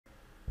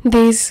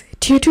This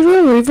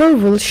tutorial review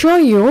will show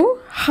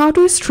you how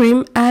to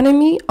stream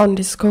anime on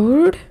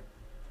Discord.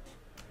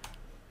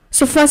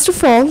 So first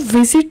of all,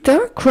 visit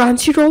the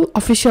Crunchyroll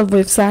official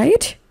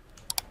website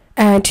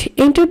and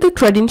enter the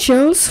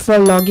credentials for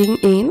logging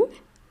in.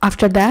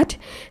 After that,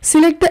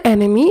 select the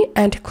anime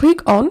and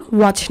click on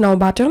Watch Now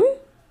button.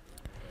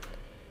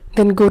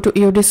 Then go to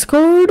your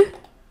Discord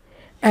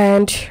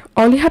and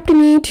all you have to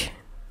need,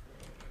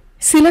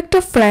 select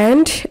a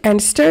friend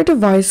and start a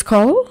voice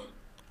call,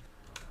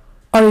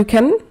 or you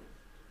can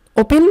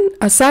open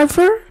a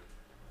server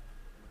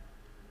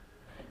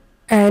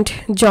and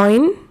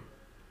join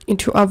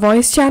into a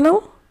voice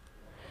channel.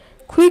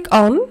 Click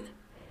on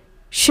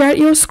share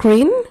your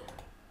screen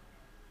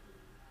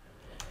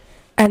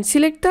and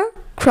select the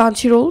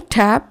Crunchyroll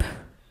tab,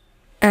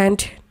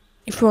 and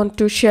if you want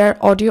to share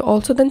audio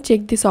also, then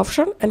check this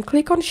option and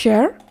click on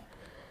share,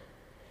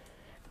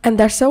 and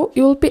that's how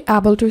you will be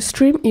able to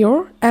stream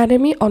your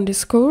anime on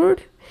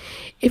Discord.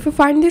 If you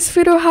find this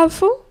video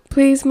helpful,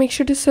 please make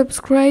sure to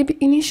subscribe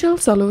Initial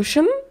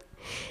Solution.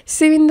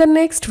 See you in the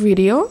next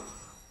video.